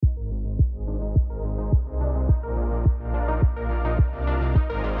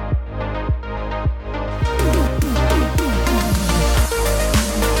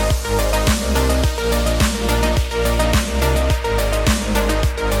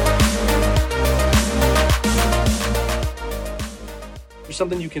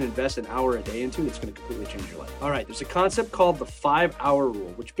something you can invest an hour a day into that's going to completely change your life. All right, there's a concept called the 5-hour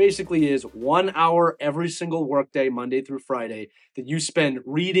rule, which basically is 1 hour every single workday, Monday through Friday, that you spend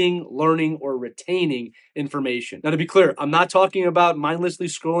reading, learning, or retaining information. Now, to be clear, I'm not talking about mindlessly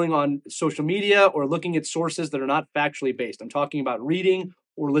scrolling on social media or looking at sources that are not factually based. I'm talking about reading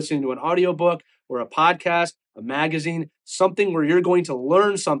or listening to an audiobook or a podcast, a magazine, something where you're going to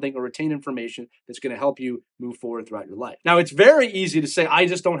learn something or retain information that's going to help you move forward throughout your life. Now, it's very easy to say, I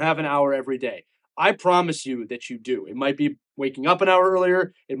just don't have an hour every day. I promise you that you do. It might be waking up an hour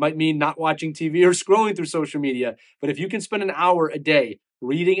earlier. It might mean not watching TV or scrolling through social media. But if you can spend an hour a day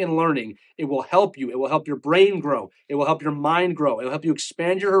reading and learning, it will help you. It will help your brain grow. It will help your mind grow. It will help you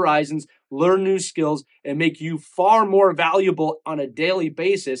expand your horizons, learn new skills, and make you far more valuable on a daily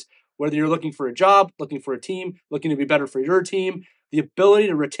basis, whether you're looking for a job, looking for a team, looking to be better for your team. The ability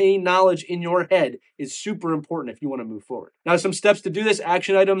to retain knowledge in your head is super important if you want to move forward. Now, some steps to do this,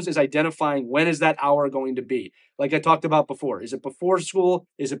 action items, is identifying when is that hour going to be. Like I talked about before, is it before school?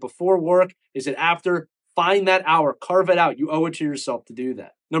 Is it before work? Is it after? Find that hour, carve it out. You owe it to yourself to do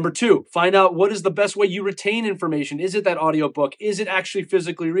that. Number 2, find out what is the best way you retain information. Is it that audiobook? Is it actually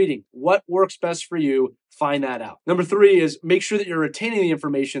physically reading? What works best for you? Find that out. Number 3 is make sure that you're retaining the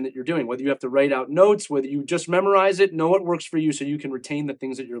information that you're doing, whether you have to write out notes, whether you just memorize it, know what works for you so you can retain the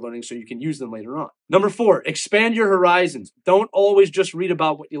things that you're learning so you can use them later on. Number 4, expand your horizons. Don't always just read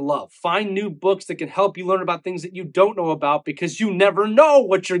about what you love. Find new books that can help you learn about things that you don't know about, because you never know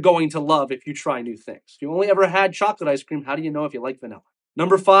what you're going to love if you try new things. If you only ever had chocolate ice cream, how do you know if you like vanilla?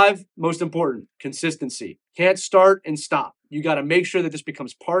 Number 5, most important, consistency. Can't start and stop. You got to make sure that this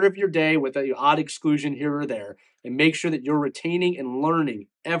becomes part of your day with an odd exclusion here or there, and make sure that you're retaining and learning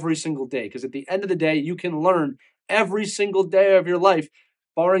every single day. Because at the end of the day, you can learn every single day of your life,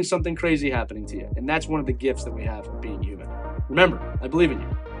 barring something crazy happening to you. And that's one of the gifts that we have of being human. Remember, I believe in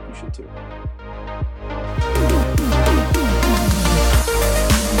you. You should too.